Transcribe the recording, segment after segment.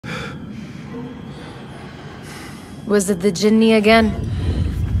Was it the Jinni again?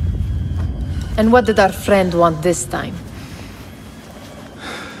 And what did our friend want this time?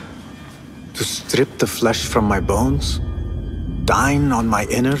 To strip the flesh from my bones? Dine on my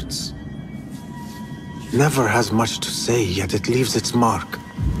innards? Never has much to say, yet it leaves its mark.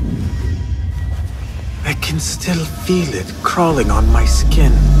 I can still feel it crawling on my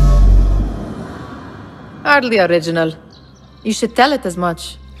skin. Hardly original. You should tell it as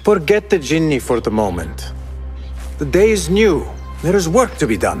much. Forget the Jinni for the moment. The day is new. There is work to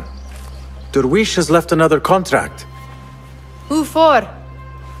be done. Derwish has left another contract. Who for?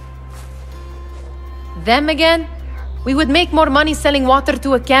 Them again? We would make more money selling water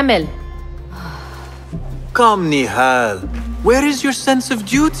to a camel. Come, Nihal. Where is your sense of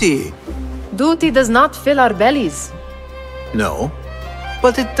duty? Duty does not fill our bellies. No,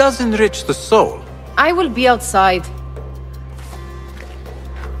 but it does enrich the soul. I will be outside.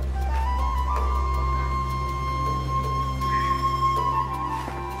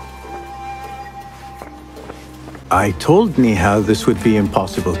 I told Nihal this would be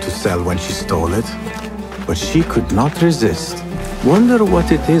impossible to sell when she stole it, but she could not resist. Wonder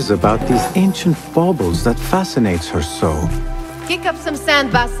what it is about these ancient baubles that fascinates her so. Kick up some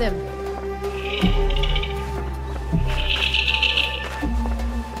sand, Basim.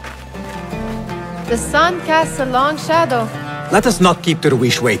 The sun casts a long shadow. Let us not keep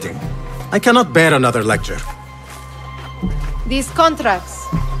Derwish waiting. I cannot bear another lecture. These contracts.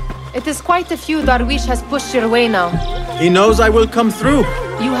 It is quite a few Darwish has pushed your way now. He knows I will come through.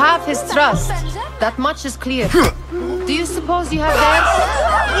 You have his trust. That much is clear. Do you suppose you have theirs?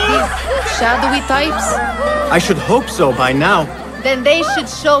 These shadowy types? I should hope so by now. Then they should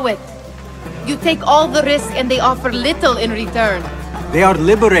show it. You take all the risk and they offer little in return. They are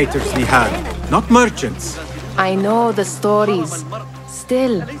liberators, Nihal, not merchants. I know the stories.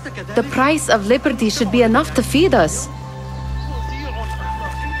 Still, the price of liberty should be enough to feed us.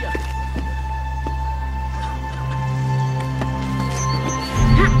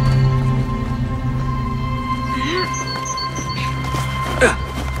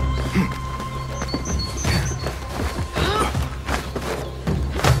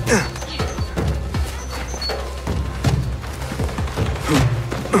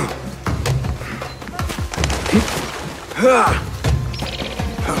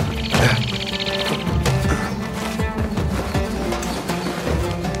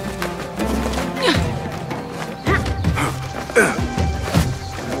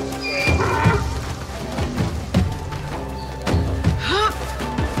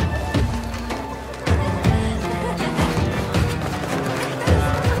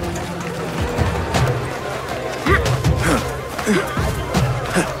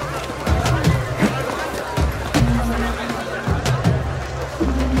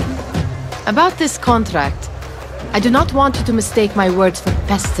 About this contract, I do not want you to mistake my words for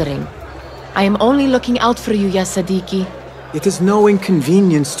pestering. I am only looking out for you, Ya Sadiki. It is no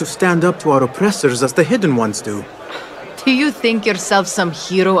inconvenience to stand up to our oppressors as the hidden ones do. Do you think yourself some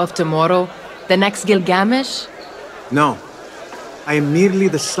hero of tomorrow? The next Gilgamesh? No. I am merely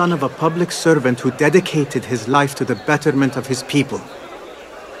the son of a public servant who dedicated his life to the betterment of his people.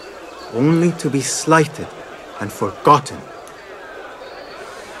 Only to be slighted and forgotten.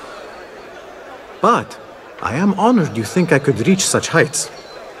 But I am honored you think I could reach such heights.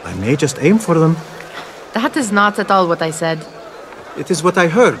 I may just aim for them. That is not at all what I said. It is what I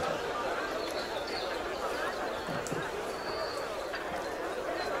heard.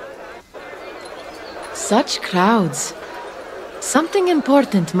 Such crowds. Something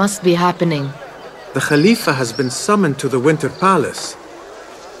important must be happening. The Khalifa has been summoned to the Winter Palace.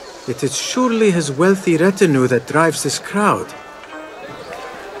 It is surely his wealthy retinue that drives this crowd.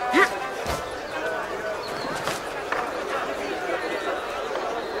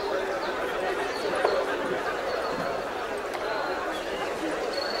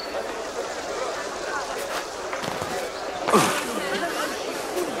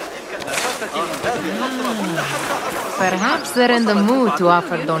 Perhaps they're in the mood to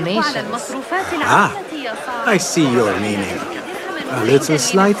offer donations. Ah, I see your meaning. A little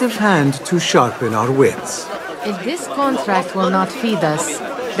sleight of hand to sharpen our wits. If this contract will not feed us,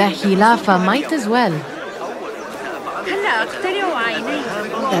 the Khilafa might as well.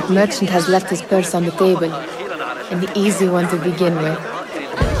 That merchant has left his purse on the table. An easy one to begin with.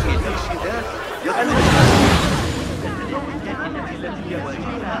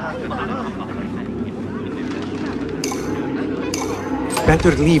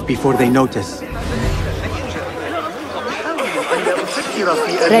 Better leave before they notice.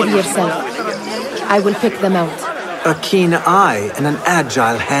 Ready yourself. I will pick them out. A keen eye and an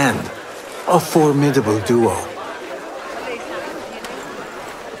agile hand. A formidable duo.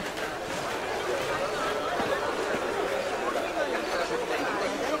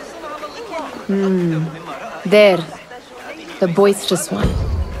 There. The boisterous one.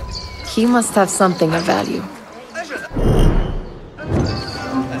 He must have something of value.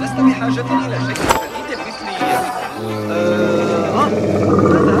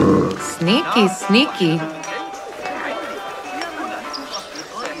 Sneaky, sneaky.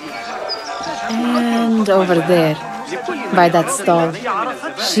 And over there, by that stall,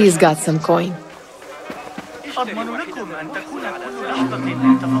 she's got some coin.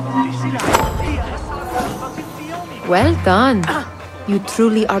 Well done. You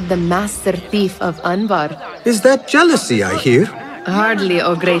truly are the master thief of Anbar. Is that jealousy I hear? Hardly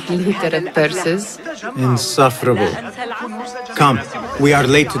a great looter at purses. Insufferable. Come, we are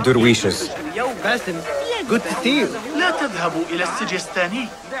late to Derwishes. Good to see you. لا تذهبوا إلى السجستاني.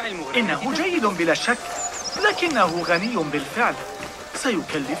 إنه جيد بلا شك، لكنه غني بالفعل.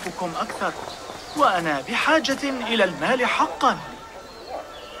 سيكلفكم أكثر، وأنا بحاجة إلى المال حقاً.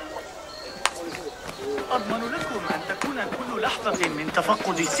 أضمن لكم أن تكون كل لحظة من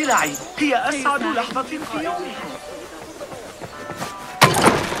تفقد سلعي هي أسعد لحظة في يومكم.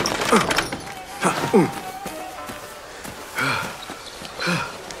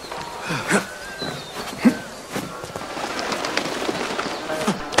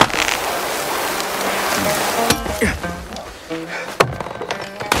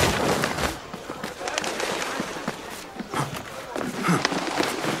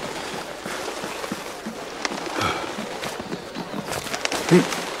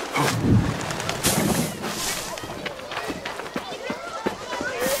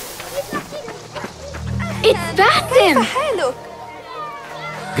 It's Basim!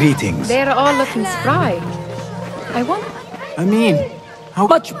 Greetings. They're all looking spry. I want... I mean, how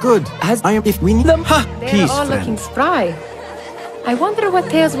much good has I am if we need them? Ha! They're Peace, all friend. looking spry. I wonder what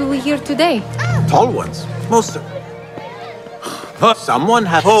tales we will hear today. Tall ones, most of Someone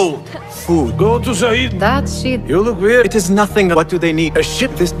has hold food. Go to Saeed. That shit... You look weird. It is nothing. What do they need? A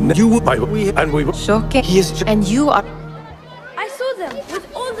ship. This you we Shocking. He is. And you are... I saw them with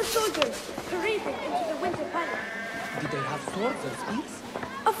all the soldiers parading into the winter palace. Did they have swords and spears?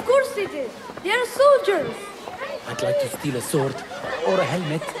 Of course they did. They are soldiers. I'd like to steal a sword or a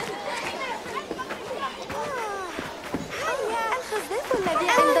helmet.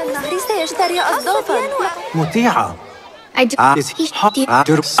 عند النهر سيشتري أصدافاً. مطيعة. I do. Is he hot?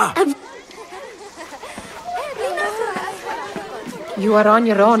 You are on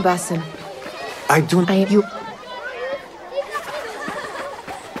your own, Basim. I do. I am... You...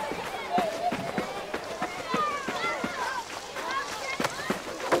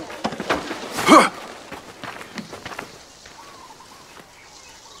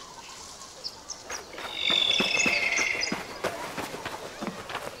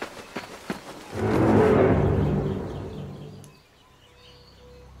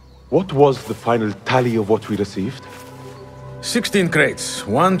 What was the final tally of what we received? 16 crates,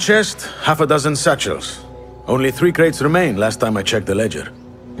 1 chest, half a dozen satchels. Only 3 crates remain last time I checked the ledger.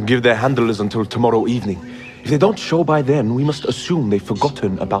 Give their handlers until tomorrow evening. If they don't show by then, we must assume they've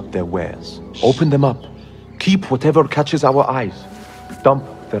forgotten about their wares. Open them up. Keep whatever catches our eyes. Dump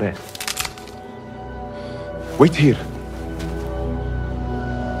the rest. Wait here.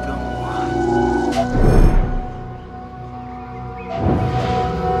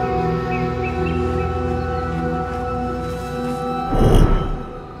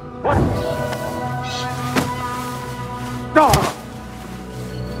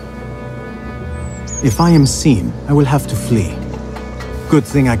 If I am seen, I will have to flee. Good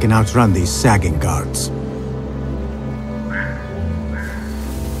thing I can outrun these sagging guards.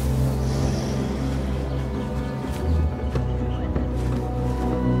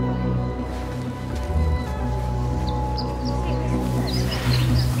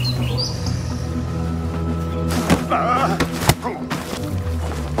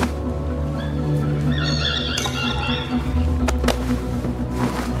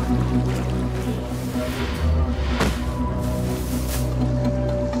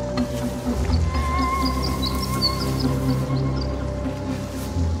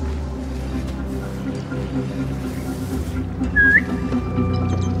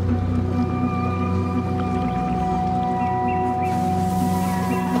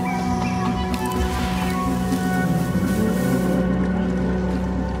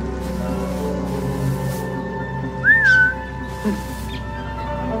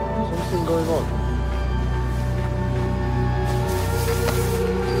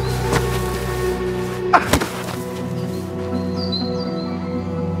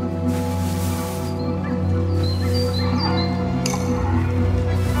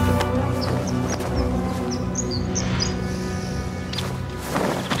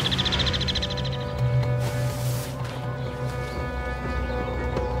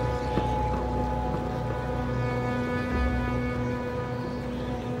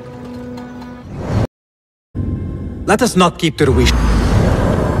 Let us not keep Darwish.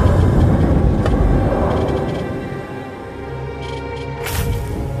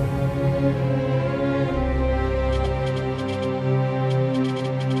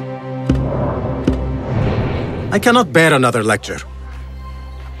 I cannot bear another lecture.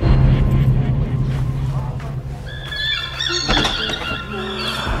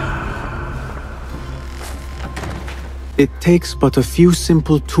 It takes but a few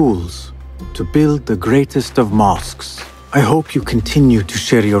simple tools to build the greatest of mosques. I hope you continue to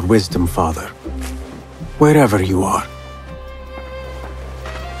share your wisdom, Father, wherever you are.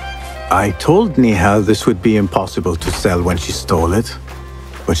 I told Nihal this would be impossible to sell when she stole it,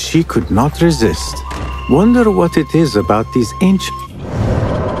 but she could not resist. Wonder what it is about these ancient...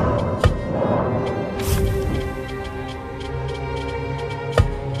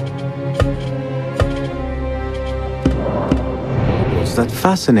 that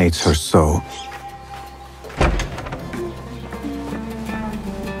fascinates her so.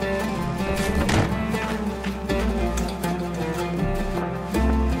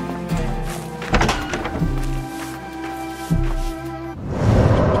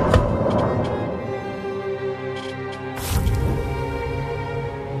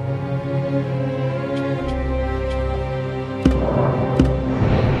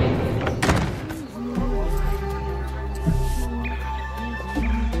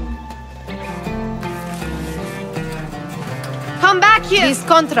 These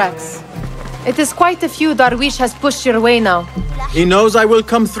contracts. It is quite a few Darwish has pushed your way now. He knows I will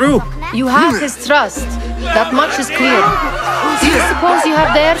come through. You have his trust. That much is clear. Do you suppose you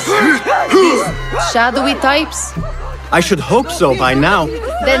have theirs? These shadowy types? I should hope so by now.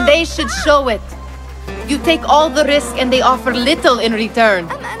 Then they should show it. You take all the risk and they offer little in return.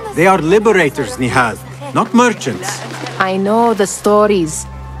 They are liberators, Nihal, not merchants. I know the stories.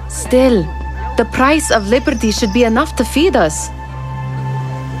 Still, the price of liberty should be enough to feed us.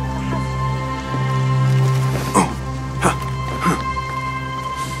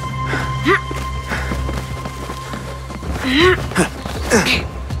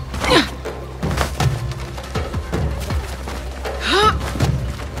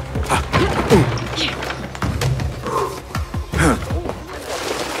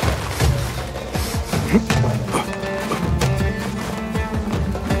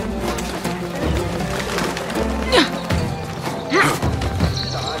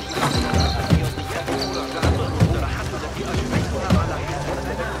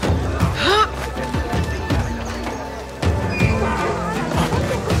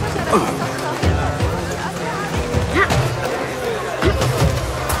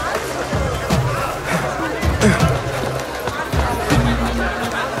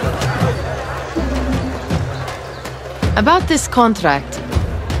 About this contract,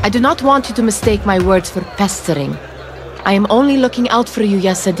 I do not want you to mistake my words for pestering. I am only looking out for you,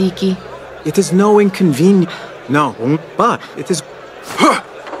 Ya Sadiqi. It is no inconvenience. No, but it is...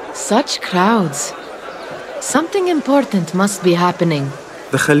 Such crowds. Something important must be happening.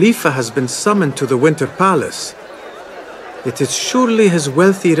 The Khalifa has been summoned to the Winter Palace. It is surely his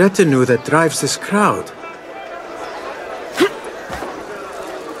wealthy retinue that drives this crowd.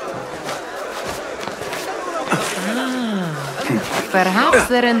 Perhaps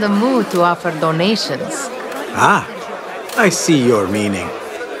they're in the mood to offer donations. Ah, I see your meaning.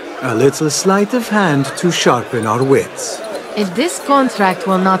 A little sleight of hand to sharpen our wits. If this contract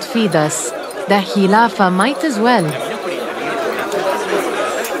will not feed us, the Khilafah might as well.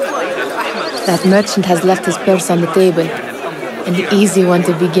 That merchant has left his purse on the table. An easy one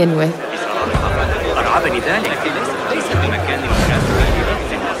to begin with.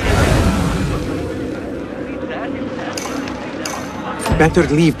 Better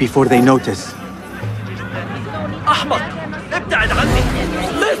leave before they notice. أحمق ابتعد عني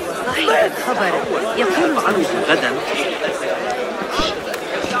خبر يقول عنه غدا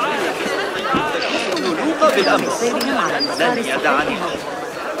نلوق بالأمس لن يدعني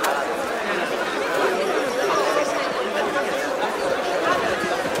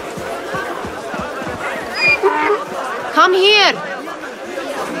Come here!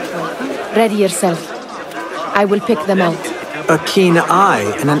 Ready yourself. I will pick them out. A keen eye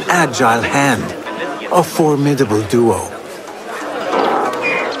and an agile hand. A formidable duo.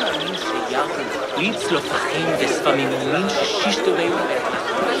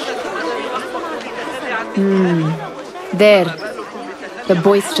 There. The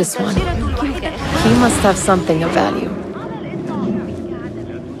boisterous one. He must have something of value.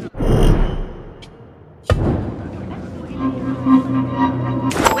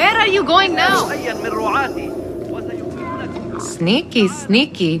 Where are you going now? Sneaky,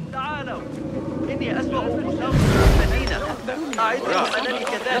 sneaky.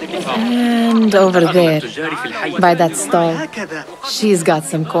 And over there, by that stall, she's got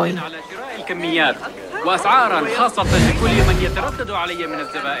some coin. وأسعاراً خاصة لكل من يتردد علي من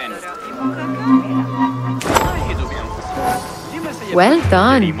الزبائن. Well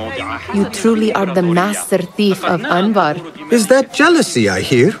done. You truly are the master thief of Anbar. Is that jealousy I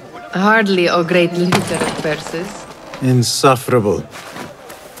hear? Hardly, O great leader of Perses. Insufferable.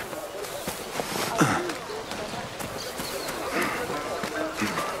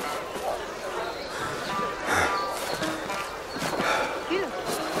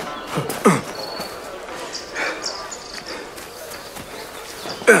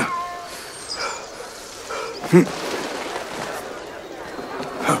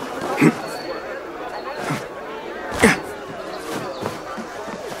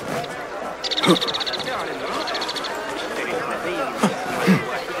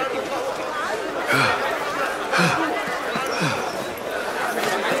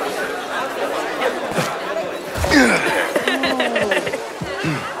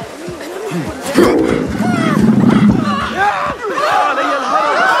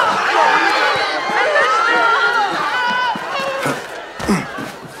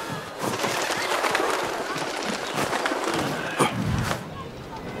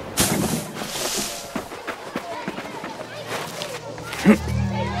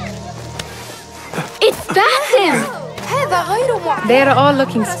 They're all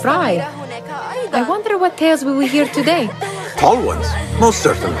looking spry. I wonder what tales we will hear today. Tall ones, most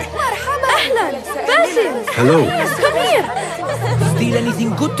certainly. Hello. Steal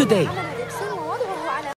anything good today?